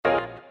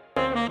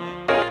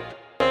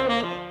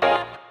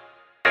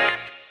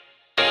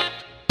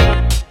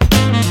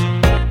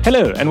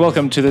Hello and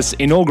welcome to this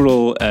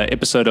inaugural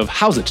episode of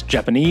How's It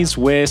Japanese,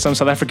 where some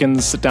South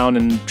Africans sit down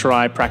and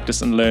try,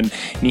 practice and learn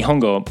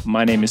Nihongo.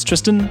 My name is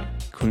Tristan.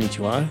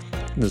 Konnichiwa.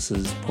 This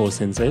is Paul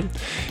Sensei.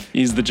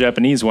 He's the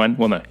Japanese one.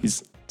 Well, no,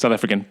 he's South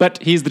African,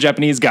 but he's the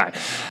Japanese guy.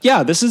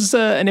 Yeah, this is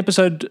an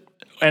episode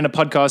and a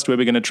podcast where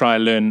we're going to try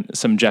and learn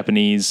some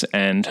Japanese,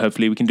 and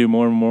hopefully we can do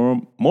more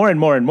and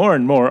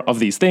more of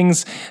these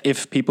things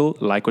if people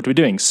like what we're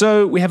doing.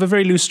 So we have a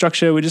very loose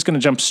structure. We're just going to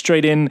jump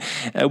straight in.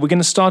 We're going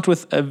to start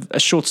with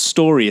a short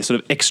story, a sort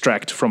of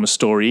extract from a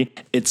story.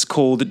 It's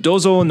called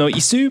Dozo no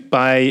Isu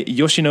by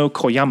Yoshino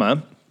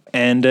Koyama.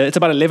 And it's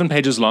about 11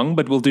 pages long,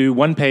 but we'll do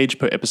 1 page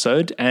per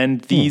episode.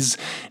 And these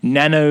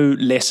nano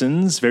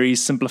lessons, very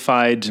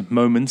simplified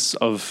moments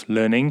of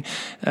learning,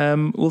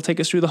 will take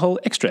us through the whole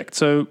extract.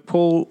 So,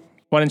 Paul,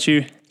 why don't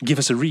you give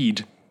us a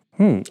read?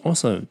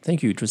 Awesome.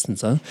 Thank you,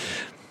 Tristan-san.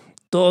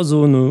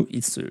 Dozo no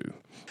isu.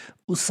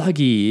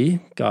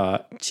 Usagi ga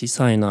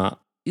chisai na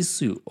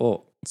isu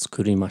o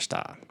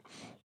tsukurimashita.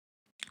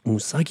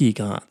 Usagi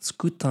ga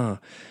tsukutta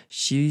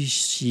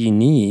shirishi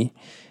ni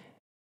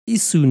椅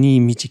子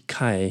に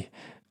短い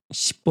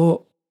尻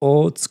尾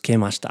をつけ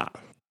ました。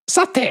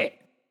さ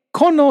て、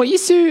この椅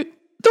子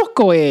ど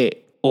こ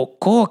へ置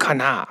こうか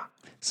な?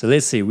 So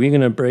let's see, we're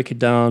going to break it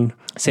down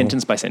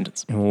sentence by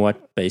sentence. And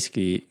what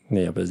basically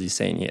they are busy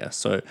saying here.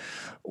 So,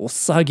 お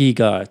さぎ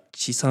が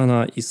小さ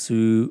な椅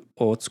子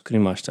を作り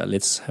ました.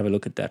 Let's have a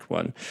look at that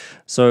one.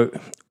 So,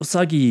 お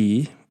さ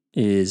ぎ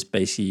is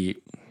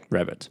basically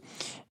rabbit.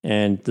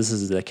 And this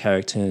is the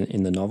character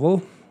in the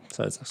novel.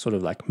 So it's sort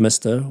of like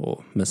Mr.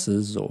 or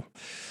Mrs. or,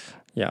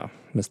 yeah,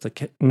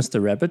 Mr.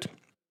 Rabbit.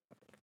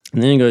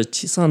 And then it goes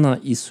chisana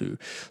isu.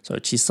 So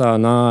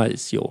chisana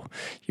is your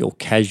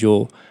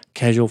casual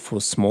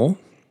for small.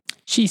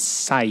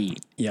 Chisai.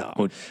 Yeah.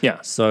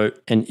 Yeah. So,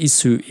 and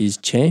isu is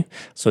chair.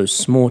 So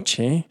small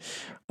chair.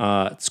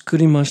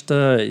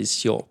 Tsukurimashita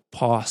is your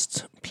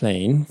past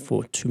plain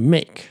for to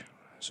make.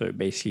 So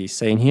basically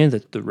saying here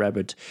that the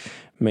rabbit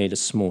made a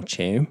small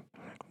chair.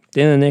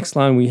 Then the next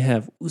line we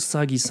have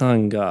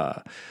Usagi-san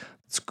ga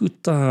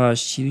tsukutta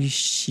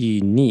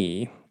shirishi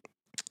ni.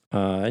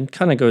 It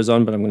kind of goes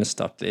on, but I'm going to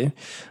stop there.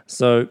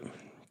 So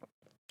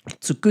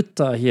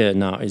tsukutta here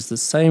now is the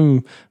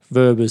same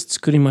verb as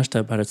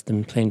tsukurimashita, but it's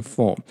in plain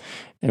form.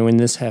 And when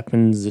this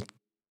happens, it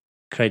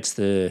creates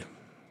the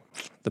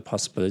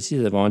possibility,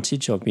 the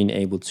advantage of being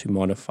able to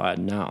modify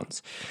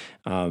nouns.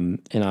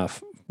 And our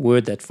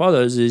word that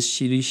follows is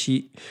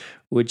shirishi,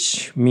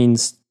 which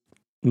means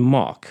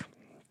mark.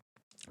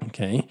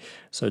 Okay,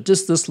 so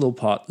just this little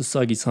part,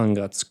 Usagi-san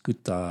ga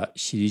tsukutta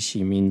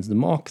shirishi means the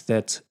mark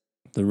that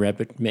the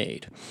rabbit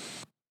made.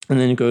 And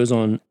then it goes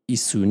on,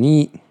 isu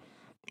ni,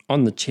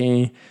 on the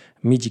chair,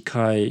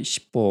 mijikai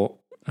shippo,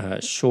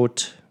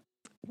 short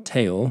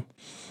tail.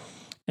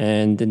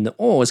 And then the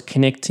o is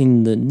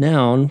connecting the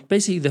noun,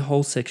 basically the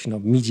whole section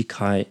of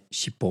mijikai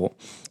shippo,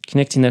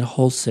 connecting that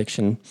whole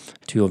section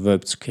to your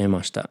verb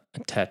tsukemashita,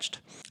 attached.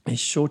 A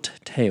short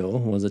tail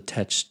was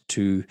attached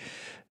to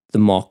the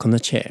mark on the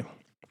chair.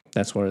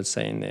 That's what it's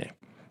saying there.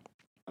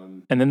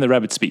 And then the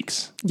rabbit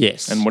speaks.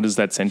 Yes. And what is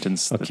that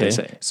sentence that they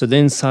say? So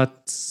then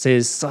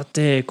says,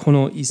 sate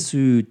kono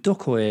isu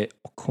doko e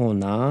oko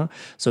na.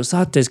 So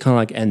sate is kind of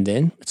like and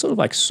then. It's sort of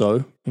like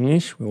so in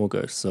English. We all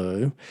go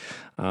so.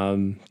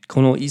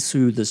 Kono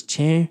isu, this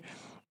chair.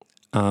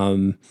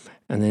 And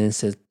then it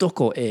says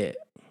doko e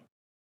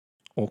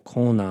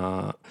oko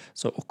na.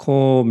 So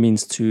oko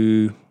means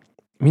to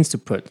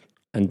put,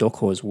 and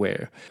doko is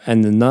where.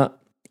 And the na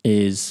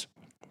is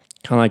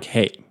kind of like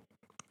hey.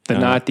 The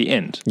na at the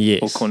end.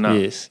 Yes.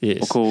 Okona. Yes.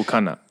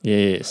 Okokana.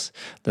 Yes.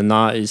 The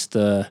na is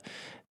the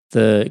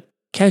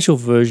casual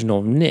version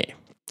of ne.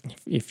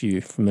 If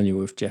you're familiar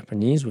with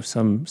Japanese, with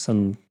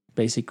some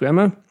basic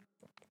grammar.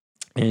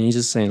 And he's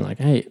just saying like,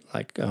 hey,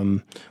 like,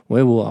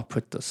 where will I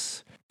put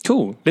this?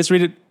 Cool. Let's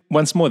read it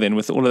once more then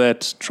with all of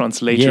that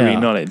translatory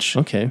knowledge.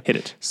 Okay. Hit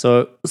it.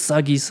 So,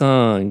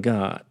 Usagi-san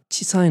ga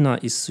chisai na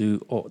isu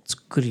o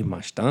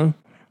tsukurimashita.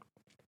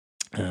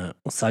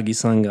 おさぎ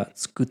さんが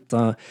作っ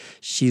た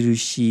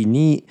印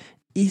に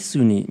椅子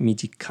に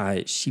短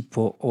い尻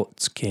尾を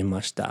つけ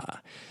まし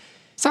た。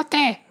さ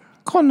て、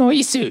この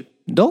椅子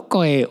ど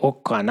こへ置こ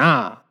うか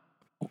な?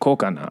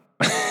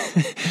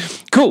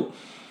 Cool.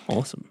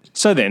 Awesome.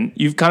 So then,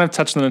 you've kind of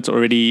touched on it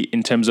already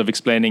in terms of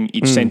explaining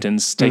each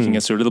sentence, taking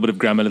us through a little bit of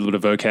grammar, a little bit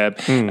of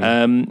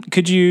vocab.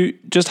 Could you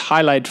just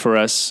highlight for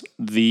us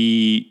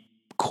the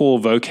core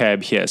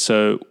vocab here?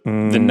 So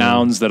the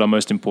nouns that are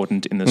most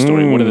important in the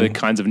story. What are the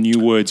kinds of new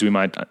words we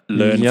might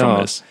learn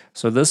from this?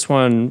 So this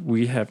one,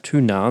 we have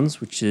two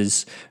nouns, which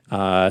is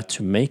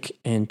to make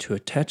and to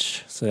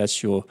attach. So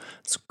that's your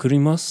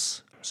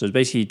tsukurimasu. So it's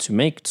basically to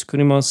make,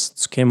 tsukurimasu,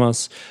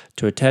 tsukemasu,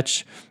 to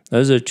attach.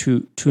 Those are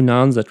two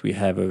nouns that we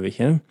have over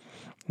here.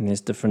 And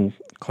there's different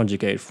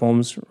conjugate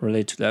forms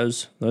related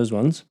to those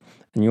ones.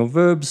 And your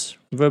verbs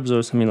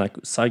are something like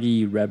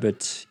usagi,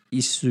 rabbit,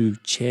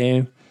 isu,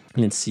 chair.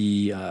 Let's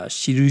see,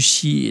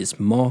 shirushi is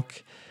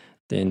mark,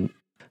 then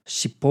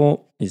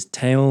shippo is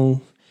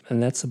tail,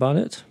 and that's about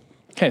it.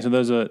 Okay, so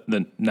those are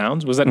the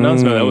nouns. Was that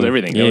nouns? No, that was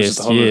everything. That was just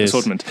the whole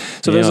assortment.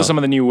 So those are some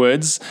of the new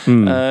words.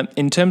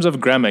 In terms of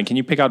grammar, can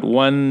you pick out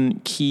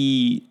one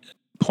key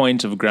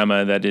point of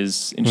grammar that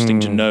is interesting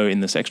to know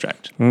in this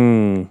extract?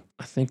 I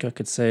think I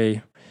could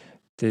say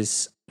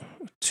there's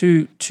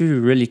two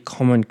really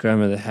common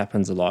grammar that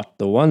happens a lot.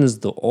 The one is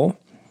the or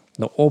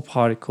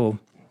particle.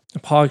 A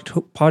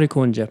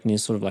particle in Japanese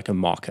is sort of like a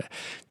marker,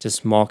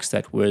 just marks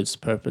that word's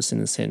purpose in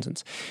the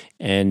sentence.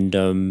 And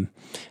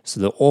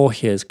so the or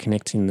here is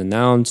connecting the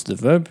noun to the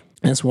verb.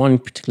 That's one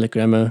particular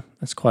grammar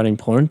that's quite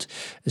important.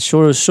 It's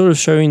sort of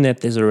showing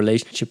that there's a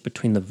relationship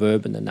between the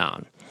verb and the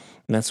noun.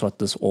 And that's what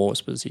this or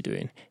is busy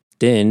doing.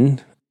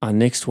 Then our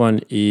next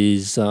one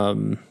is...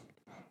 2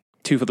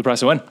 for the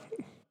price of 1.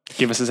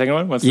 Give us a second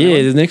one. What's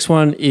the next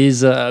one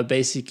is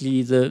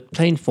basically the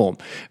plain form.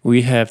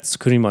 We have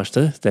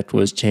tsukurimashita that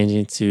was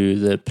changing to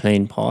the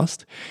plain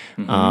past.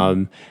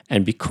 And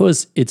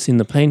because it's in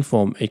the plain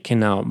form, it can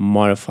now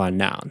modify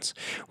nouns.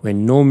 Where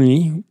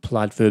normally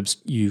polite verbs,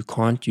 you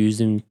can't use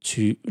them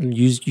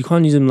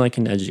like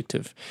an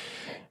adjective.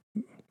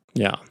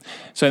 Yeah.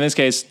 So in this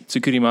case,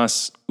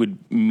 tsukurimasu would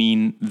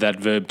mean that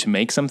verb to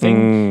make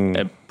something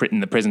in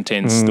the present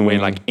tense, the way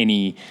like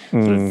any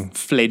sort of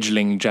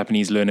fledgling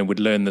Japanese learner would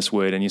learn this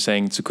word. And you're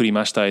saying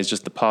tsukurimashita is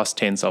just the past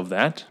tense of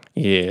that?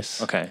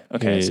 Yes. Okay.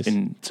 Yes.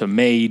 So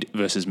made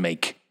versus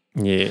make.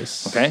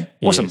 Yes. Okay.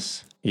 Awesome.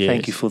 Yes.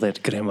 Thank you for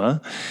that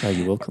grammar. Oh,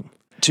 you're welcome.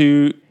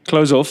 To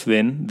close off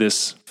then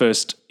this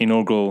first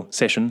inaugural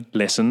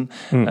lesson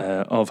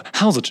of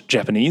How's It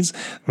Japanese?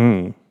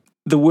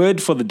 The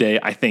word for the day,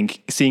 I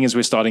think, seeing as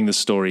we're starting this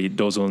story,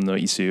 Dozo no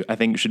Isu, I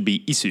think should be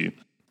Isu,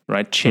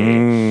 right?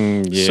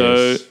 Chair. Yes.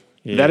 So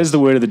that is the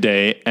word of the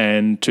day.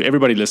 And to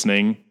everybody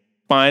listening,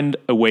 find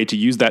a way to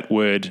use that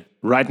word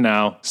right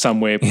now,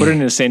 somewhere, put it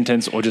in a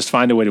sentence, or just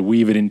find a way to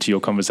weave it into your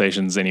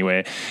conversations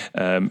anywhere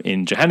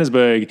in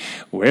Johannesburg,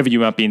 wherever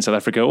you might be in South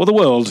Africa or the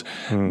world,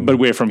 but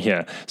we're from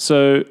here.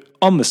 So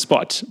on the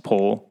spot,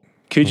 Paul,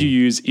 could you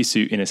use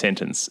Isu in a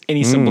sentence?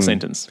 Any simple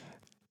sentence?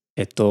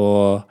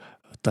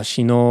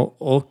 私の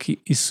大きい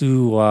椅子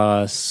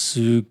は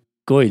す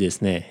ごいで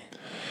すね.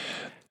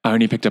 I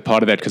only picked up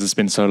part of that because it's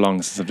been so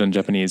long since I've done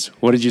Japanese.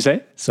 What did you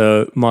say?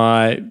 So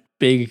my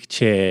big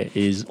chair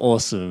is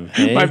awesome.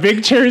 Hey? My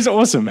big chair is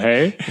awesome,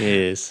 hey?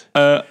 Yes.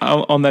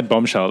 On that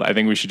bombshell, I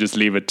think we should just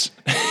leave it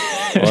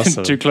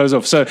Awesome. to close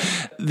off. So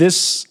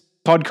this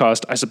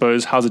podcast, I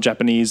suppose, How's It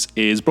Japanese,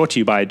 is brought to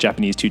you by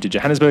Japanese Tutor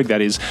Johannesburg.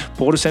 That is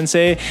Poru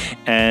Sensei.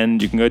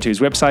 And you can go to his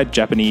website,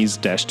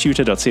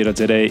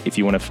 japanese-tutor.co.za, if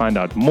you want to find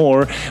out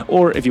more.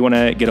 Or if you want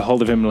to get a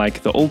hold of him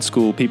like the old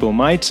school people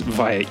might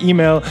via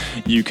email,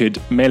 you could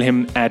mail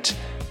him at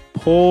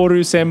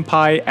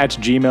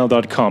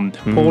porusenpai@gmail.com.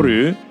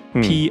 Poru,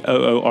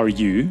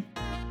 P-O-O-R-U,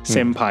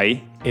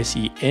 senpai.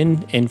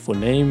 S-E-N, N for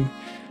name,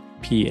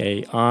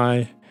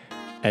 P-A-I,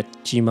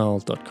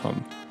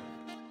 @gmail.com.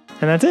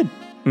 And that's it.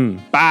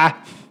 Bye.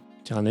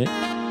 じゃあね。